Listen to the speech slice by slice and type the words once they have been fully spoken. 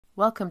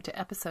Welcome to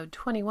episode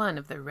 21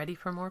 of the Ready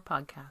for More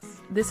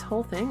podcast. This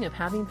whole thing of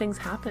having things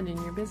happen in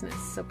your business.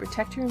 So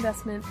protect your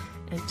investment,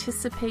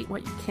 anticipate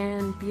what you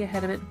can, be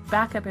ahead of it,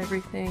 back up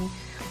everything,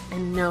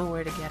 and know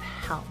where to get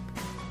help.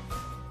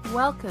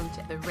 Welcome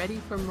to the Ready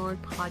for More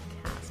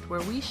podcast,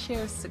 where we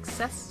share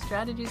success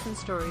strategies and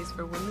stories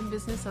for women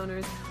business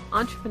owners,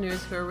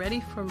 entrepreneurs who are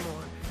ready for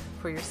more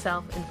for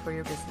yourself and for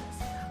your business.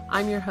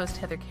 I'm your host,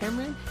 Heather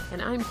Cameron,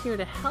 and I'm here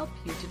to help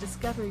you to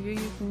discover your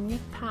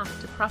unique path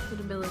to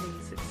profitability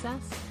and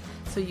success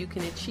so you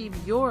can achieve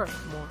your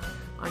more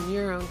on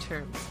your own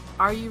terms.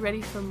 Are you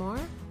ready for more?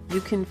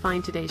 You can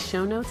find today's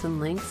show notes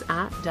and links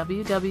at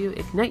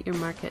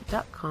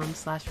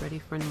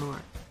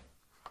www.igniteyourmarket.com/readyformore.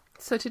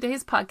 So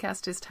today's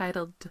podcast is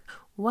titled,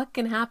 What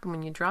Can Happen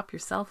When You Drop Your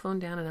Cell Phone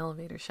Down an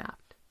Elevator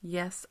Shaft?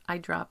 Yes, I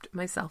dropped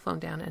my cell phone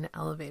down an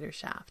elevator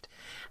shaft.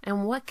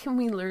 And what can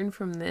we learn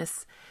from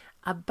this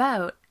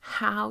about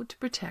how to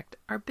protect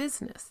our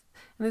business?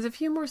 And there's a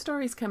few more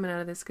stories coming out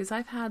of this because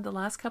I've had the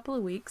last couple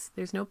of weeks,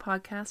 there's no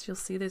podcast. You'll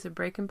see there's a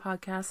break in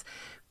podcasts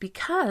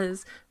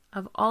because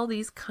of all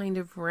these kind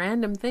of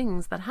random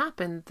things that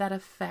happen that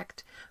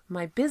affect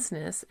my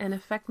business and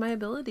affect my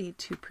ability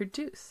to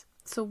produce.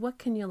 So what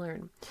can you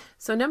learn?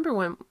 So number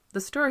one, the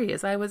story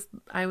is I was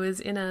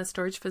in a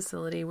storage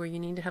facility where you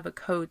need to have a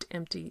code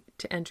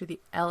to enter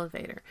the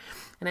elevator.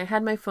 And I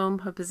had my phone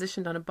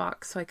positioned on a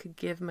box so I could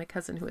give my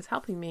cousin who was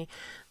helping me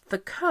the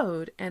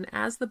code. And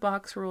as the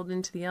box rolled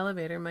into the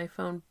elevator, my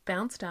phone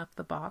bounced off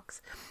the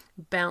box,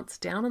 bounced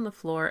down on the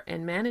floor,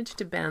 and managed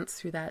to bounce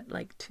through that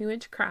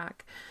 2-inch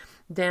crack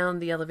down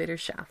the elevator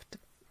shaft.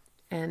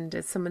 And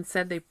as someone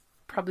said, they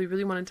probably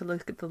really wanted to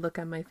look at the look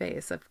on my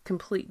face of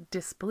complete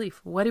disbelief.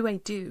 What do I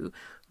do?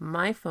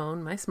 My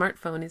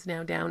smartphone is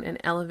now down an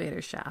elevator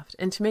shaft.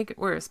 And to make it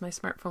worse, my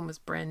smartphone was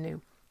brand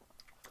new.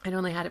 I'd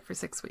only had it for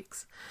 6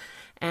 weeks.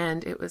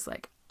 And it was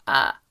like,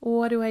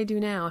 what do I do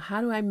now? How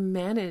do I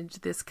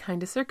manage this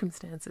kind of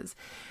circumstances?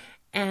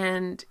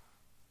 And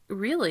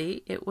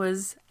really, it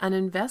was an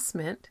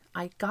investment.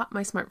 I got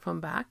my smartphone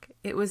back.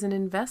 It was an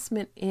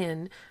investment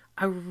in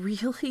a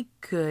really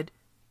good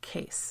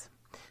case.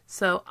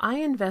 So I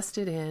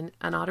invested in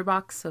an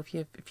OtterBox. So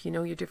if you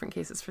know your different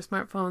cases for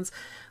smartphones,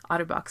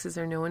 OtterBoxes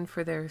are known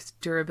for their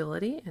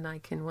durability, and I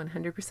can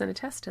 100%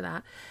 attest to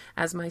that,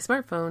 as my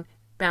smartphone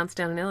bounced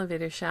down an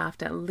elevator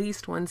shaft at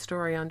least one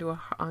story onto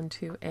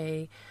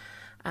a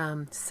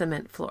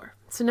cement floor.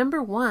 So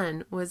number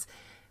one was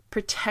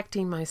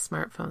protecting my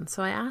smartphone.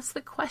 So I asked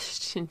the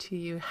question to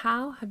you,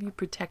 how have you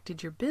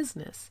protected your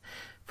business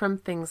from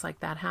things like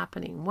that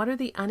happening? What are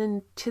the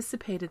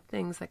unanticipated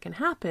things that can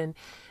happen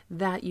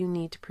that you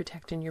need to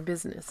protect in your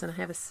business? And I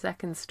have a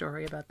second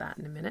story about that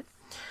in a minute.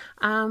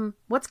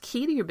 What's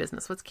key to your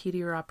business? What's key to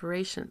your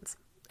operations?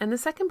 And the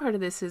second part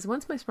of this is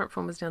once my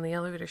smartphone was down the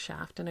elevator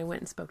shaft and I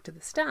went and spoke to the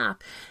staff,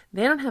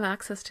 they don't have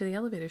access to the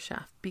elevator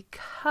shaft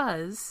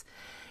because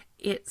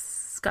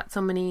it's got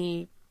so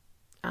many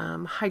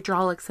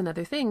hydraulics and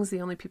other things. The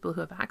only people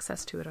who have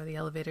access to it are the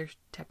elevator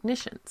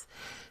technicians.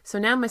 So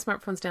now my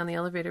smartphone's down the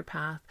elevator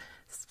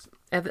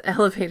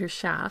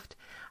shaft.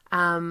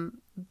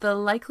 The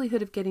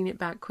likelihood of getting it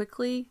back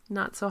quickly,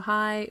 not so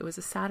high. It was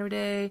a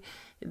Saturday.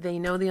 They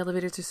know the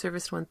elevators are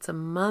serviced once a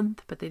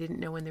month, but they didn't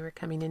know when they were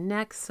coming in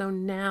next. So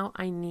now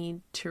I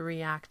need to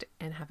react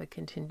and have a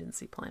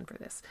contingency plan for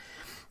this.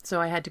 So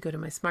I had to go to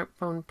my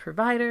smartphone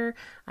provider.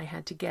 I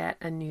had to get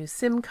a new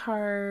SIM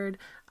card.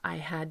 I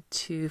had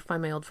to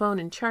find my old phone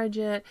and charge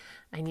it.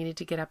 I needed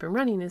to get up and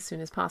running as soon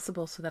as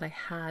possible so that I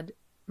had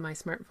my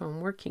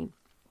smartphone working.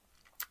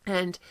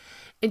 And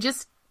it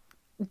just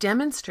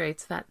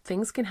demonstrates that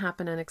things can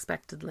happen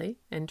unexpectedly.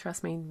 And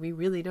trust me, we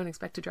really don't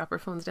expect to drop our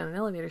phones down an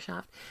elevator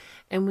shaft.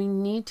 And we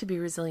need to be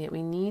resilient.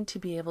 We need to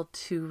be able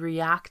to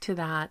react to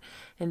that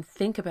and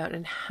think about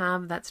and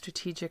have that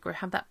strategic or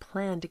have that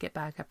plan to get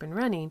back up and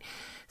running.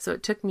 So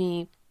it took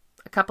me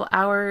a couple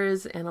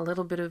hours and a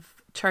little bit of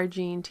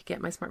charging to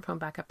get my smartphone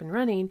back up and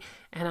running.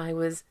 And I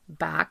was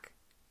back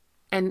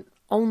and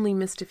only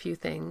missed a few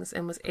things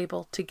and was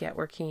able to get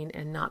working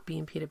and not be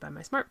impeded by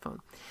my smartphone.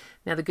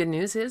 Now, the good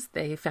news is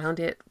they found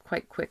it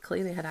quite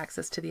quickly. They had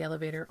access to the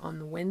elevator on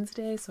the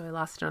Wednesday. So I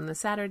lost it on the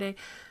Saturday,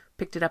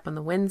 picked it up on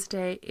the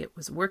Wednesday. It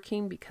was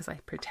working because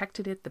I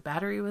protected it. The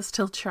battery was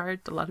still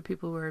charged. A lot of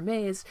people were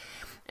amazed.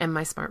 And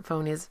my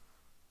smartphone is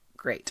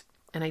great.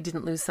 And I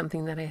didn't lose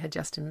something that I had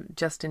just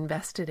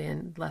invested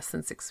in less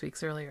than 6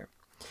 weeks earlier.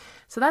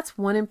 So that's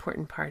one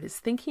important part, is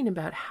thinking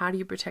about how do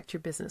you protect your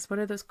business? What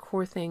are those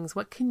core things?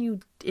 What can you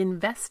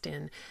invest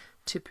in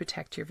to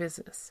protect your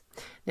business?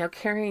 Now,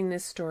 carrying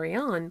this story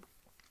on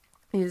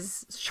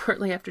is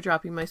shortly after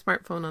dropping my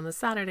smartphone on the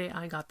Saturday,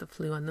 I got the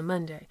flu on the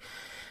Monday,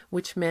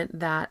 which meant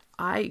that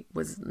I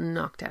was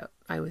knocked out.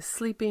 I was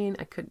sleeping.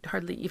 I could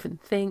hardly even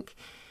think.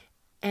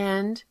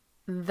 And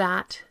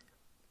that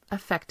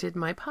affected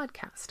my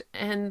podcast.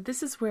 And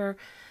this is where,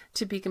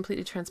 to be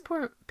completely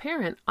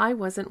transparent, I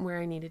wasn't where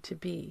I needed to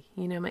be.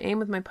 You know, my aim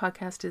with my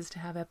podcast is to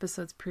have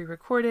episodes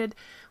pre-recorded,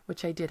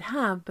 which I did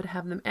have, but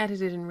have them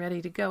edited and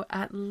ready to go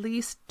at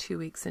least 2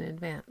 weeks in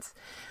advance.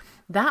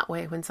 That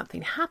way, when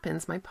something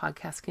happens, my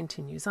podcast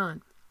continues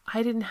on.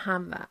 I didn't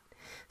have that.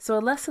 So a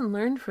lesson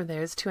learned for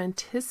there is to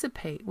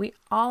anticipate. We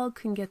all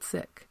can get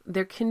sick.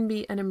 There can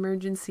be an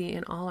emergency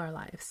in all our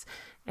lives.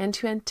 And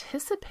to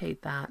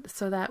anticipate that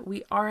so that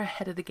we are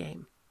ahead of the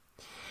game.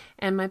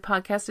 And my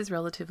podcast is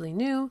relatively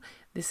new.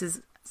 This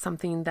is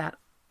something that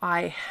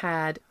I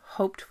had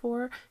hoped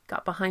for,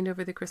 got behind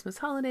over the Christmas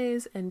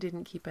holidays, and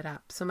didn't keep it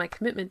up. So my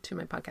commitment to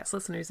my podcast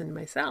listeners and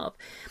myself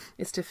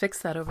is to fix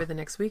that over the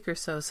next week or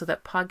so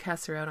that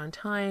podcasts are out on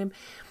time.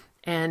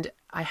 And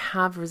I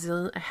have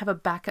a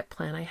backup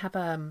plan. I have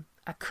a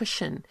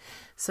cushion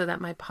so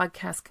that my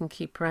podcast can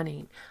keep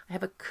running. I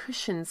have a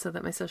cushion so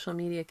that my social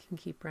media can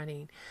keep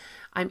running.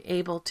 I'm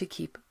able to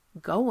keep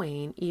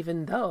going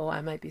even though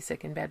I might be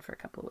sick in bed for a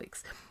couple of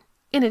weeks.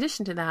 In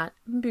addition to that,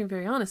 I'm being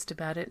very honest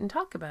about it and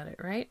talk about it,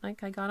 right?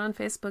 Like I got on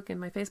Facebook in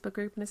my Facebook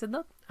group and I said,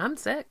 look, I'm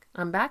sick.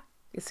 I'm back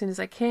as soon as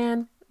I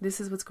can.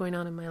 This is what's going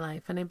on in my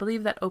life. And I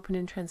believe that open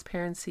and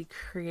transparency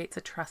creates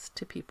a trust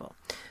to people.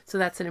 So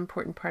that's an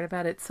important part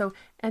about it. So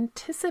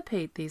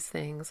anticipate these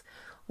things.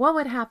 What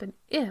would happen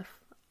if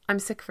I'm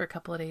sick for a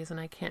couple of days and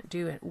I can't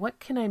do it? What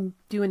can I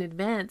do in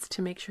advance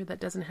to make sure that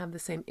doesn't have the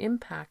same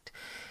impact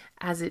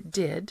as it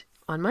did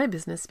on my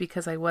business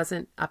because I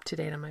wasn't up to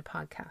date on my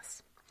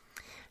podcast?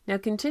 Now,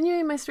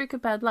 continuing my streak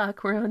of bad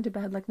luck, we're on to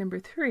bad luck number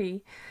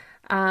 3.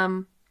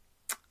 On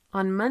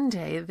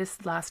Monday,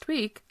 this last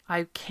week,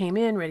 I came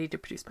in ready to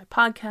produce my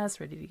podcast,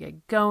 ready to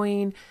get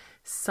going,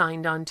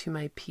 signed on to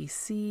my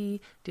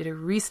PC, did a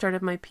restart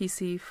of my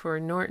PC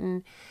for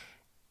Norton,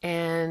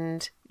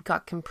 and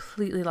got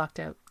completely locked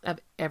out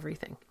of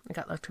everything. I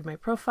got locked with my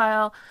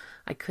profile.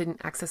 I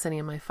couldn't access any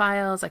of my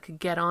files. I could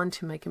get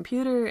onto my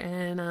computer,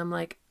 and I'm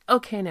like,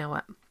 okay, now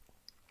what?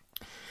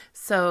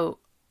 So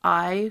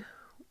I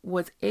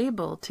was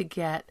able to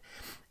get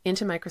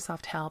into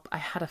Microsoft Help. I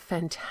had a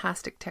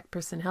fantastic tech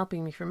person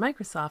helping me from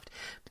Microsoft,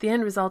 but the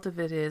end result of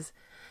it is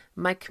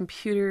my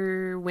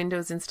computer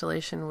Windows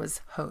installation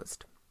was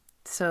hosed.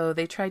 So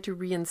they tried to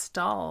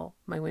reinstall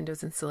my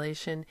Windows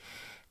installation,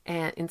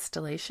 and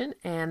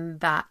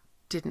that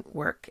didn't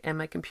work, and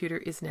my computer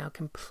is now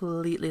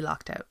completely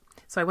locked out.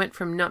 So I went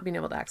from not being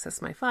able to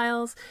access my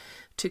files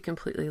to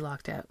completely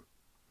locked out.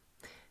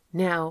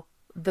 Now,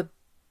 the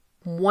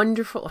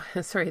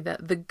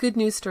good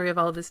news story of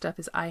all of this stuff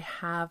is I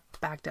have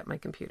backed up my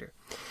computer.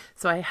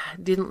 So I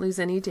didn't lose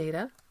any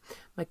data.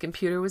 My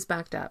computer was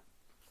backed up.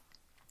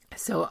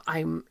 So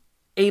I'm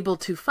able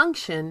to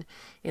function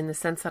in the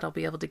sense that I'll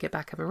be able to get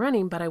back up and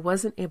running, but I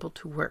wasn't able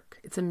to work.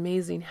 It's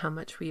amazing how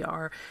much we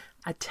are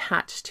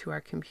attached to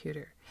our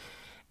computer.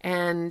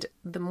 And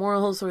the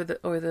morals or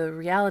the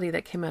reality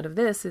that came out of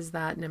this is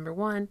that, number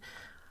one,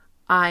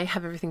 I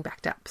have everything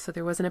backed up. So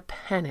there wasn't a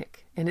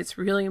panic. And it's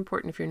really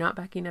important if you're not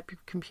backing up your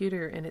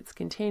computer and it's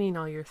containing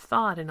all your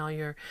thought and all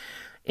your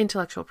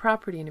intellectual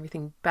property and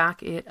everything,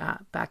 back it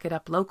up. Back it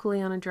up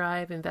locally on a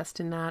drive,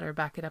 invest in that, or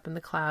back it up in the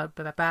cloud,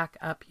 but back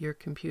up your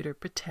computer,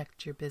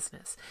 protect your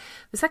business.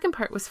 The second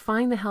part was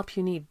find the help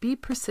you need. Be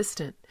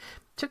persistent.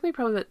 It took me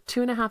probably about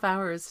 2.5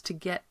 hours to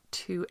get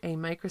to a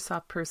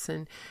Microsoft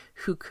person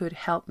who could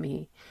help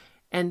me.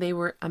 And they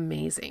were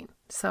amazing.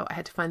 So I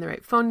had to find the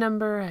right phone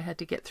number. I had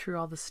to get through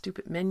all the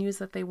stupid menus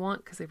that they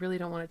want because they really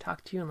don't want to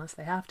talk to you unless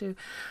they have to.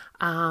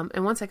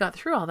 And once I got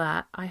through all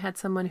that, I had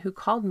someone who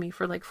called me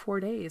for like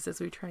 4 days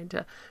as we tried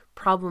to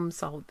problem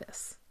solve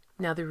this.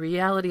 Now, the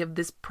reality of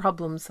this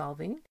problem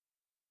solving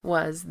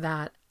was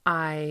that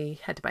I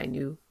had to buy a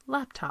new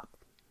laptop.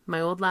 My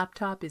old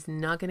laptop is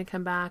not going to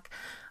come back.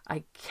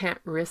 I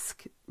can't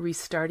risk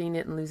restarting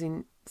it and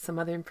losing some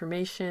other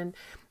information.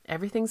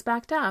 Everything's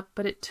backed up,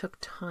 but it took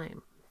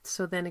time.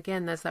 So then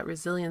again, there's that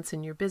resilience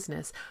in your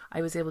business.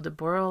 I was able to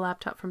borrow a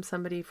laptop from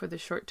somebody for the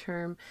short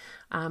term,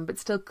 but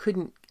still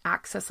couldn't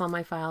access all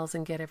my files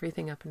and get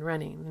everything up and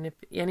running. And if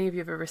any of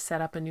you have ever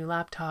set up a new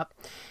laptop,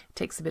 it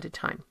takes a bit of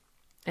time.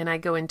 And I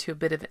go into a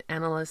bit of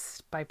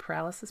analysis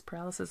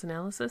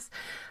analysis.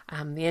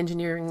 The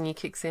engineering in me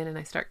kicks in and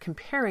I start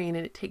comparing,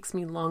 and it takes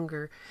me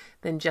longer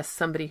than just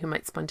somebody who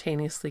might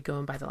spontaneously go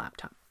and buy the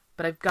laptop.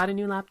 But I've got a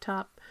new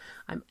laptop.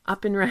 I'm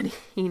up and running.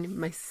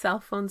 My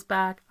cell phone's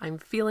back. I'm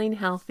feeling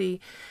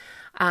healthy.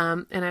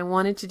 And I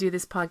wanted to do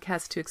this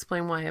podcast to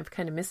explain why I've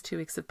kind of missed 2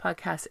 weeks of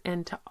podcasts,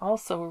 and to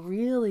also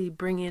really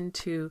bring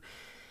into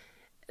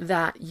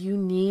that you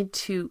need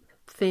to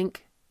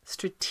think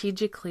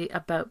strategically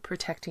about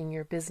protecting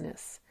your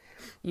business.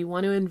 You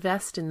want to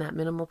invest in that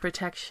minimal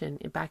protection,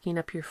 in backing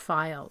up your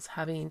files,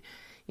 having,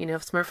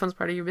 if smartphone's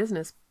part of your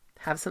business,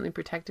 have something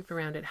protective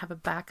around it. Have a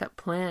backup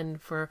plan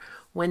for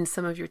when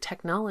some of your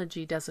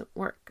technology doesn't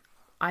work.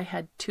 I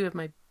had 2 of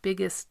my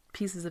biggest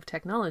pieces of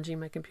technology,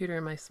 my computer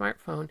and my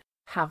smartphone,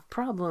 have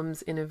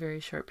problems in a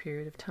very short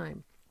period of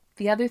time.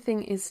 The other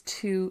thing is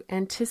to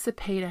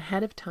anticipate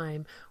ahead of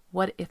time.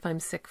 What if I'm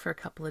sick for a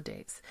couple of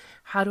days?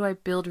 How do I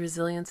build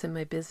resilience in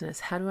my business?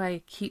 How do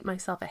I keep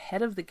myself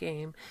ahead of the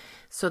game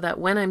so that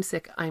when I'm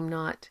sick, I'm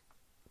not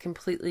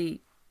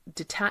completely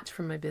detached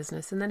from my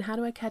business? And then how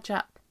do I catch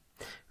up?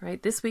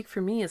 Right? This week for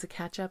me is a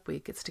catch-up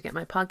week. It's to get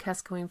my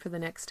podcast going for the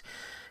next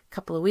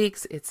couple of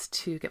weeks, it's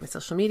to get my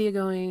social media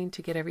going,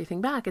 to get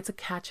everything back. It's a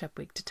catch-up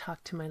week to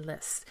talk to my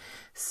lists.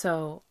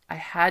 So I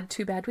had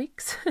 2 bad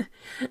weeks,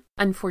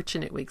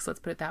 unfortunate weeks, let's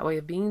put it that way,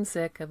 of being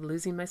sick, of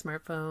losing my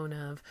smartphone,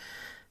 of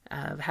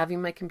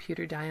having my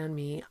computer die on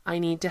me. I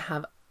need to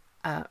have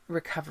a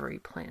recovery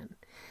plan.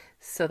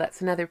 So that's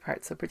another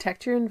part. So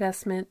protect your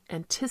investment,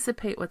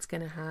 anticipate what's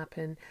going to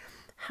happen,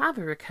 have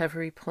a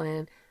recovery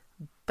plan,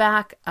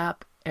 back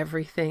up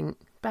everything,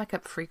 back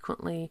up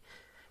frequently.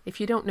 If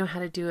you don't know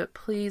how to do it,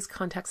 please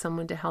contact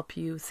someone to help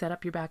you set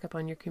up your backup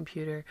on your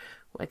computer.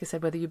 Like I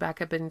said, whether you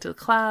back up into the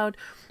cloud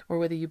or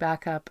whether you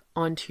back up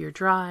onto your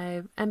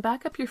drive, and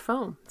back up your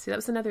phone. See, that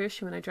was another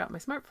issue when I dropped my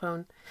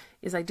smartphone,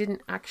 is I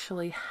didn't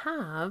actually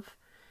have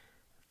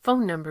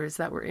phone numbers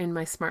that were in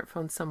my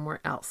smartphone somewhere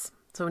else.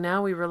 So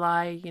now we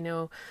rely,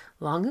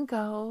 long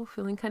ago,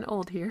 feeling kind of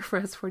old here for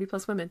us 40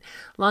 plus women,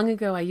 long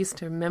ago I used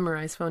to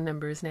memorize phone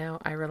numbers. Now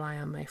I rely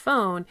on my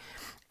phone,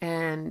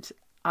 and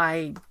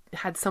I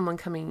had someone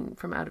coming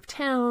from out of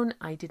town.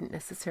 I didn't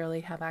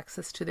necessarily have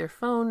access to their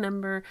phone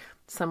number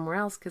somewhere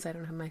else because I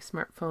don't have my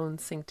smartphone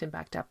synced and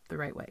backed up the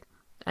right way.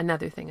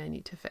 Another thing I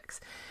need to fix.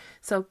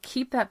 So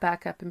keep that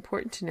backup,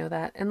 important to know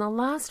that. And the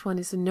last one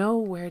is know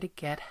where to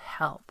get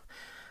help.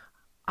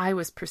 I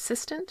was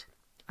persistent.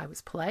 I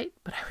was polite,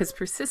 but I was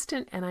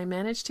persistent, and I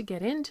managed to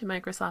get into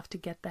Microsoft to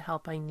get the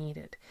help I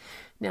needed.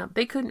 Now,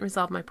 they couldn't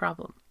resolve my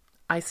problem.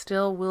 I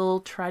still will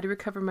try to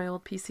recover my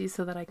old PC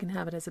so that I can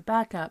have it as a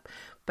backup,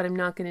 but I'm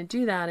not going to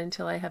do that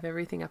until I have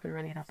everything up and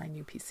running on my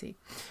new PC.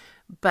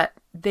 But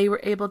they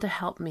were able to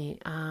help me.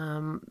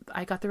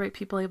 I got the right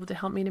people able to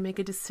help me to make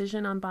a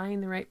decision on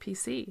buying the right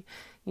PC.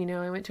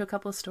 I went to a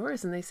couple of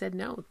stores and they said,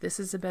 no, this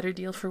is a better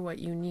deal for what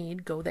you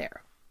need. Go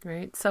there,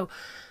 right? So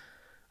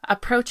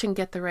approach and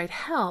get the right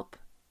help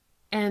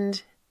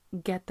and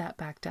get that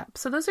backed up.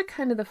 So those are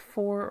kind of the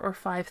 4 or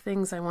 5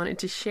 things I wanted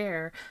to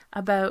share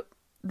about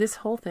this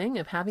whole thing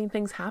of having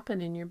things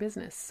happen in your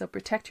business. So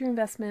protect your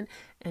investment,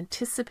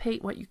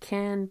 anticipate what you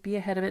can, be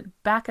ahead of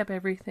it, back up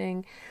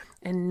everything,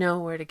 and know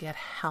where to get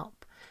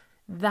help.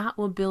 That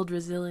will build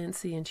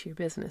resiliency into your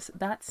business.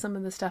 That's some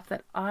of the stuff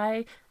that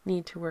I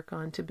need to work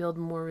on to build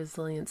more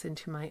resilience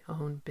into my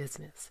own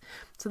business.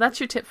 So that's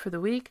your tip for the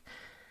week.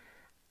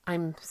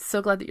 I'm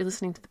so glad that you're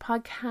listening to the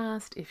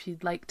podcast. If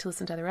you'd like to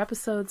listen to other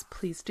episodes,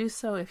 please do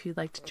so. If you'd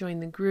like to join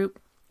the group,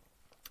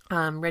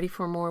 Ready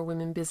for More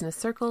Women Business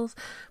Circles,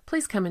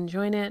 please come and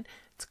join it.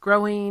 It's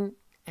growing,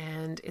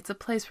 and it's a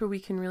place where we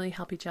can really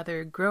help each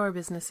other grow our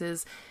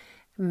businesses,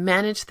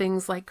 manage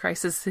things like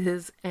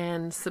crises,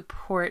 and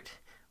support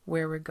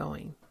where we're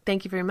going.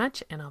 Thank you very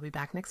much, and I'll be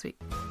back next week.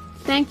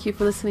 Thank you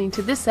for listening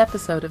to this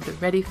episode of the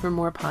Ready for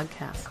More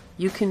podcast.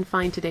 You can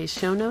find today's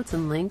show notes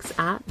and links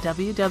at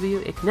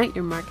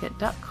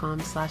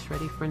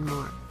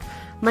www.igniteyourmarket.com/readyformore.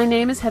 My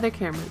name is Heather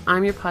Cameron.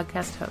 I'm your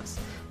podcast host.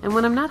 And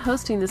when I'm not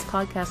hosting this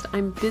podcast,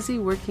 I'm busy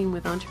working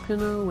with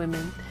entrepreneurial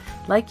women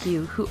like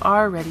you who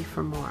are ready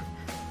for more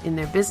in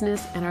their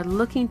business and are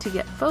looking to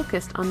get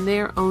focused on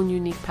their own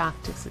unique path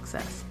to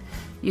success.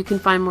 You can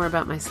find more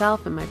about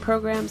myself and my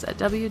programs at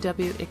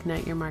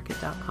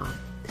www.igniteyourmarket.com.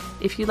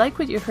 If you like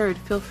what you heard,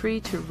 feel free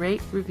to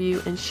rate,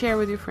 review, and share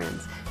with your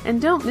friends. And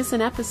don't miss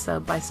an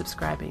episode by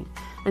subscribing.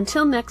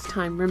 Until next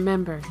time,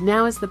 remember,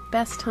 now is the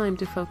best time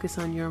to focus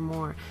on your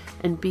more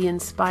and be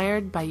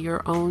inspired by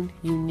your own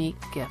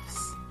unique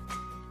gifts.